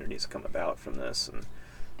opportunities come about from this,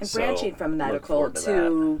 And so branching from look medical forward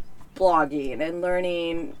to blogging and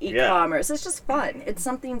learning Yeah. e-commerce. It's just fun. It's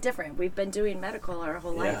something different. We've been doing medical our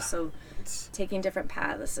whole Yeah. life, so It's, taking different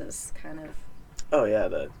paths is kind of... oh yeah,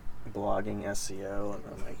 the blogging SEO, and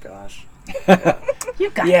oh my gosh.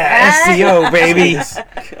 You got Yeah, that. SEO, baby.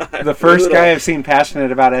 God, The first brutal. guy I've seen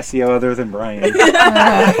passionate about SEO other than Brian.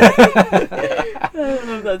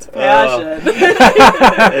 That's passion.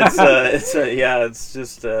 It's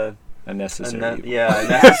just a Unnecessary. evil.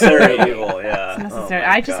 necessary evil. Yeah, It's necessary. Oh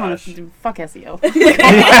my I just want gosh. to do fuck SEO.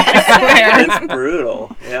 It's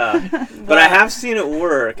brutal. Yeah, but I have seen it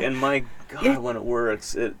work, and my God, when it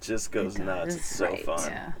works, it just goes nuts. It's so Right.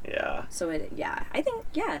 fun. Yeah. Yeah. So I think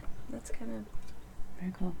that's kind of...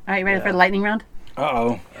 Very cool. All right, you ready Yeah. for the lightning round?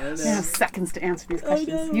 Uh-oh. You have seconds to answer these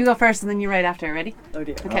questions. You go first, and then you write after. Ready? Oh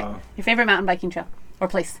dear. Okay. Uh-oh. Your favorite mountain biking trail or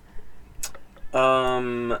place?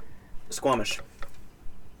 Squamish.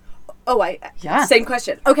 Oh, Yeah. Same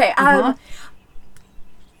question. Okay. Uh-huh.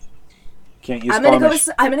 Can't use I'm gonna Squamish.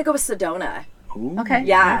 I'm gonna go with Sedona. Ooh, Okay.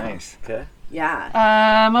 Yeah. Nice. Okay.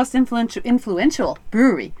 Yeah. Most influential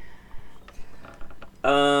brewery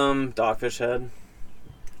Dogfish Head.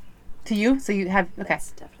 to you? So you have okay.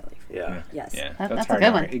 That's definitely... Yeah. Yes. Yeah, That's a hard good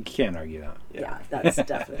to one. argue. You can't argue that. Yeah, that's Are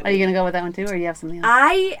definitely... you gonna go with that one too, or do you have something else?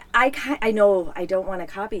 I know I don't want to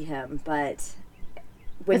copy him, but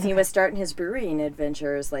when It's he okay. was starting his brewing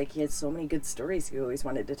adventures, like he had so many good stories he always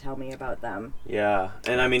wanted to tell me about them. Yeah,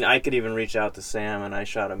 and I mean, I could even reach out to Sam, and I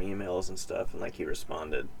shot him emails and stuff, and like he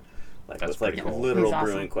responded, like That's with like pretty cool. literal He's awesome.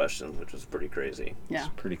 brewing questions, which was pretty crazy, Yeah.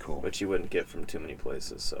 Pretty cool. which you wouldn't get from too many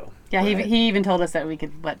places. So Yeah, Right. he even told us that we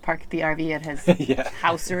could park the RV at his Yeah.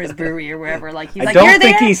 house or his brewery or wherever. Like he's I like, don't you're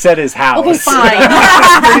think there. he said his house. Okay, fine.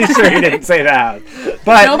 I'm pretty sure he didn't say that.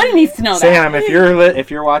 But Nobody needs to know that. Sam,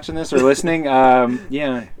 if you're watching this or listening,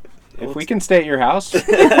 yeah, if we can stay at your house,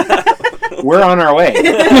 we're on our way.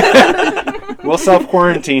 We'll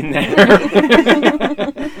self-quarantine there.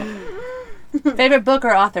 Favorite book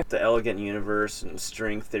or author? the Elegant Universe and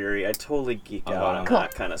string theory, I totally geek Oh, out wow. on Cool.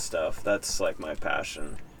 that kind of stuff. That's like my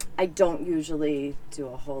passion. I don't usually do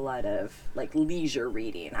a whole lot of like leisure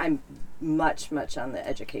reading. I'm much on the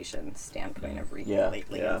education standpoint of reading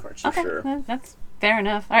lately, yeah. unfortunately. Okay, Sure. well, that's fair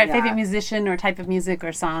enough. All right, Yeah. favorite musician or type of music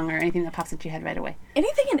or song or anything that pops into your head right away.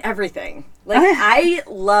 Anything and everything. Like I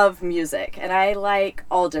love music and I like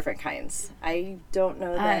all different kinds. I don't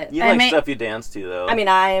know that. You I like may- stuff you dance to, though. I mean,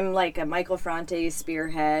 I'm like a Michael Franti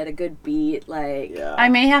spearhead, a good beat, like yeah. I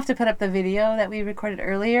may have to put up the video that we recorded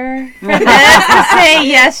earlier for this to say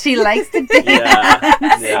yes, she likes to dance.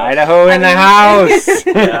 yeah. yeah. Idaho in the house.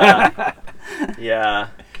 yeah. Yeah.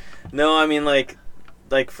 No, I mean like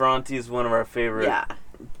Fronti is one of our favorite. yeah,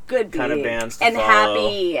 good beat kind of bands to and follow.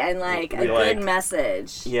 happy and like We a like- good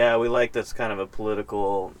message. Yeah, we like that's kind of a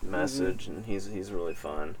political message, and he's really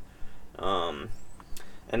fun.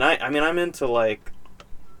 And I mean I'm into like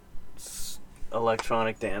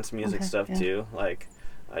electronic dance music Okay, stuff yeah. too. Like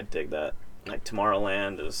I dig that like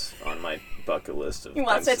Tomorrowland is on my bucket list of He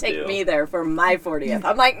wants things to take do. me there for my 40th.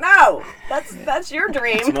 I'm like, no, that's your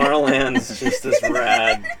dream. Tomorrowland's just this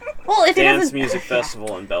rad Well, if it dance doesn't, music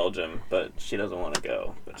festival in Belgium, but she doesn't want to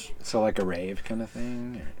go. So like a rave kind of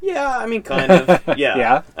thing? Or? Yeah, I mean, kind of. Yeah.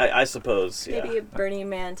 Yeah? I suppose, yeah. Maybe a Burning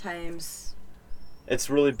Man times. It's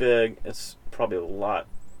really big. It's probably a lot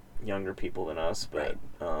younger people than us, but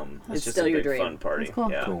It's it's just still a your big dream. fun party. That's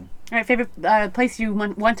cool. Yeah. Cool. all right, favorite place you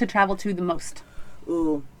want to travel to the most?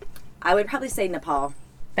 Ooh, I would probably say Nepal.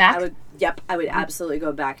 Back? I would absolutely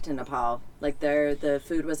go back to Nepal. Like the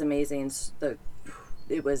food was amazing. The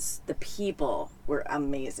people were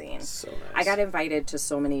amazing. So nice. I got invited to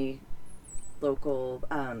so many local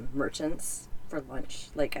merchants for lunch.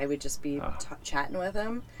 Like I would just be chatting with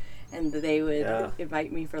them, and they would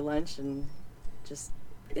invite me for lunch, and just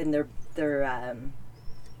in their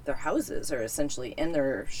houses are essentially in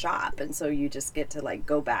their shop, and so you just get to like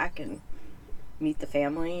go back and meet the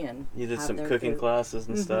family and You did have some their cooking food. classes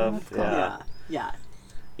and stuff. That's cool. Yeah. Yeah.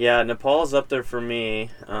 Yeah, Nepal's up there for me.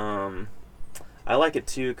 I like it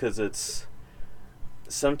too because it's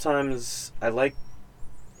sometimes I like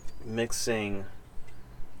mixing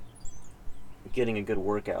getting a good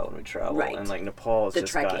workout when we travel, Right. and like Nepal's The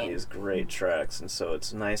just got trekking. these great treks, and so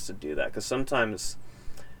it's nice to do that because sometimes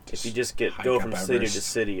if you just hike go up from city to Everest.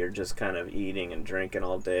 city, you're just kind of eating and drinking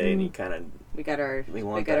all day, and you kind of We got our We we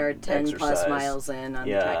want got that our 10 plus exercise. miles in on the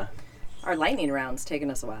yeah. trek. Our lightning round's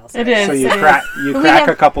taken us a while. It is. So you It crack We crack have-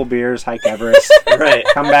 a couple beers, hike Everest, Right.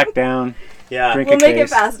 come back down, Yeah. drink We'll a make it case.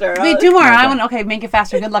 faster. Wait, do more. Okay. I want. Okay, make it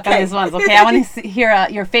faster. Good luck on these ones. Okay, I want to hear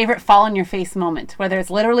your favorite fall on your face moment, whether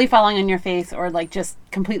it's literally falling on your face or like just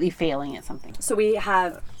completely failing at something. So we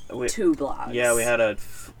have We- 2 blogs. Yeah, we had a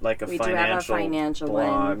We do have a financial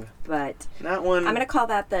blog. one, but That one. I'm going to call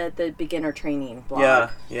that the beginner training blog.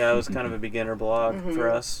 Yeah, it was kind of a beginner blog Mm-hmm. for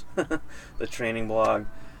us, the training blog,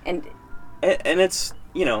 And and it's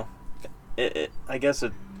I guess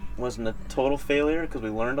it wasn't a total failure because we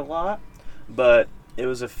learned a lot, but it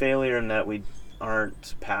was a failure in that we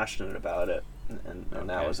aren't passionate about it, and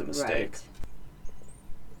that was a mistake.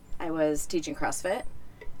 right. I was teaching CrossFit,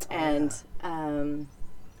 and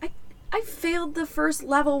I failed the first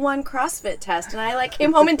level 1 CrossFit test, and I like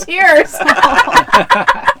came home in tears.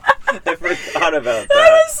 I forgot about that. I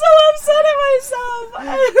was so upset at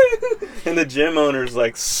myself. And the gym owner's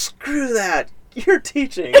like, "Screw that! You're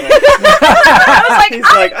teaching." I was like, He's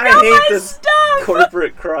like, "I know hate my this stuff."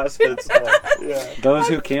 corporate CrossFit stuff." Yeah. Those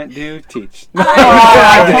who can't do, teach.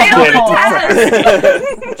 I failed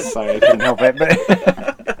the test. Sorry, I couldn't help it.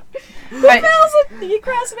 But Right. Fails at the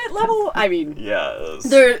CrossFit level. I mean, Yeah. It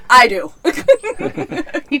was, I do.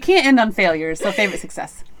 You can't end on failures. So favorite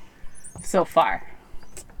success so far.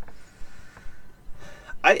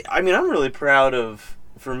 I mean, I'm really proud of.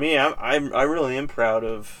 For me, I really am proud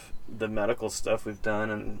of the medical stuff we've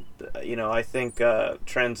done, and I think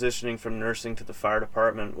transitioning from nursing to the fire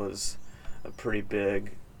department was a pretty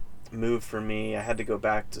big move for me. I had to go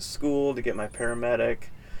back to school to get my paramedic.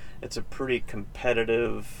 It's a pretty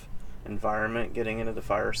competitive environment getting into the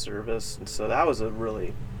fire service, and so that was a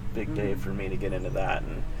really big day for me to get into that,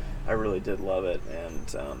 and I really did love it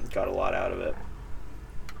and got a lot out of it.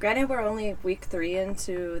 Granted, we're only week 3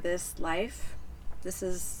 into this life. This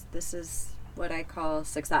is what I call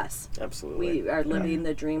success. Absolutely. We are living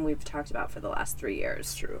the dream we've talked about for the last 3 years.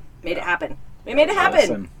 It's true. Made it happen. We made it happen.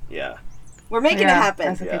 awesome. Yeah. We're making it happen.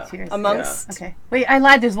 That's a Yeah. good cheers. Amongst Okay. Wait, I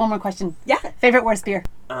lied. There's one more question. yeah. Favorite worst beer?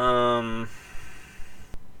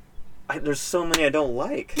 There's so many I don't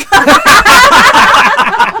like.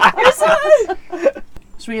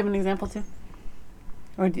 Should we have an example too?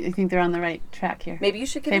 Or do you think they're on the right track here? Maybe you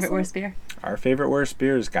should give Favorite us a- worst beer? Our favorite worst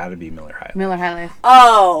beer has got to be Miller High Life. Miller High Life.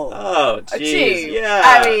 Oh. Oh, jeez. Gee. Yeah.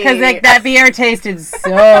 I mean- Because like that beer tasted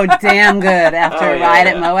so damn good after Oh, a ride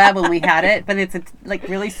yeah. at Moab when we had it, but it's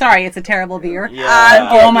a terrible beer. Yeah.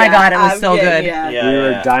 Oh my God, it was so good. Yeah, we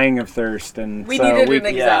were yeah. dying of thirst, and We so needed we, an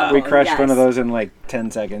example. we crushed one of yes. those in like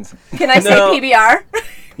 10 seconds. Can I say No. PBR?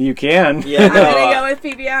 You can. Yeah, I'm no, gonna go with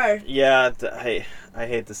PBR. yeah, I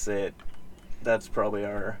hate to say it. That's probably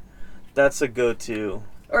that's a go-to.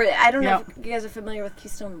 Or I don't know Yep. if you guys are familiar with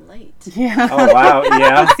Keystone Light. Yeah. Oh, wow.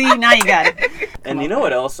 Yeah. See, now you got it. And you know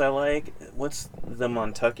what else I like? What's the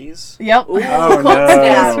Montuckies? Yep. Oh, Cold no.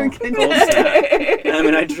 snap. Cold snap. I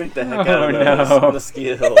mean, I drink the heck out Oh, of those no. on the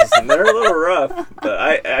ski hills, and they're a little rough. But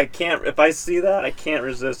I can't. If I see that, I can't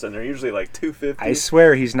resist, and they're usually like $2.50. I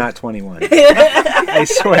swear he's not 21. I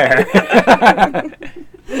swear.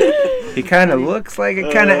 He kind of looks like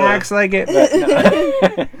it, kind of acts like it, but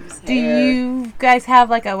no. Do you guys have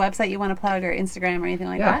like a website you want to plug or Instagram or anything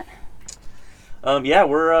like Yeah. that? Yeah,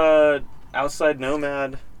 we're Outside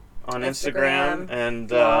Nomad on Instagram, and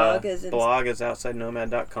blog is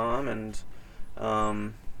outsidenomad.com,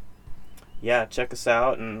 and yeah, check us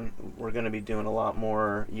out, and we're going to be doing a lot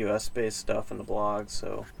more US based stuff in the blog,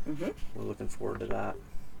 so we're looking forward to that.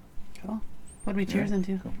 Cool. What are we cheers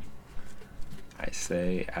into? Cool. I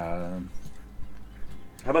say, How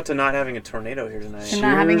about to not having a tornado here tonight? To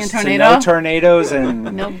not having a cheers to tornado? no tornadoes and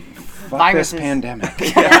No fuck viruses. this pandemic.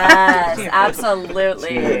 Yes, absolutely.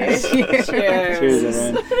 Cheers. Cheers.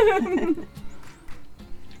 Cheers, everyone.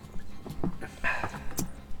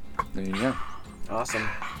 There you go. Awesome.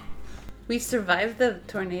 We survived the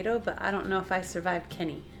tornado, but I don't know if I survived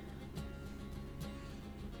Kenny.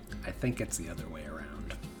 I think it's the other way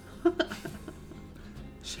around.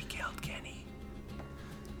 She killed Kenny.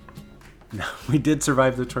 No, we did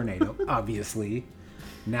survive the tornado, obviously.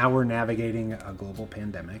 Now we're navigating a global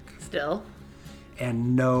pandemic. Still.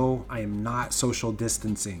 And no, I am not social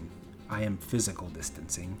distancing. I am physical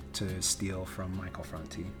distancing, to steal from Michael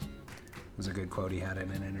Franti. It was a good quote he had in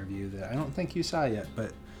an interview that I don't think you saw yet,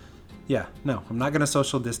 but yeah, no, I'm not going to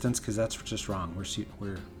social distance because that's just wrong.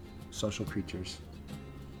 We're social creatures.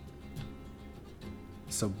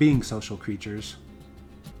 So being social creatures,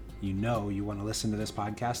 you want to listen to this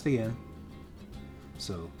podcast again.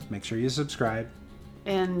 So make sure you subscribe.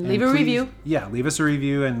 And leave a please- review. Yeah, leave us a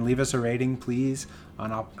review and leave us a rating, please,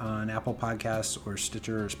 on Apple Podcasts or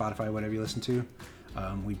Stitcher or Spotify, whatever you listen to.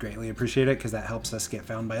 We'd greatly appreciate it because that helps us get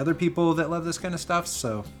found by other people that love this kind of stuff.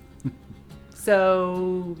 So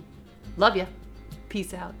Love ya.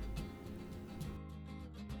 Peace out.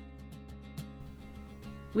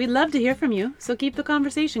 We'd love to hear from you, so keep the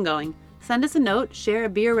conversation going. Send us a note, share a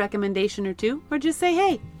beer recommendation or two, or just say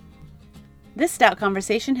hey. This Stout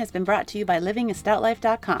Conversation has been brought to you by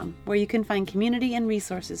livingastoutlife.com, where you can find community and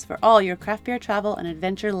resources for all your craft beer travel and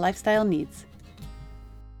adventure lifestyle needs.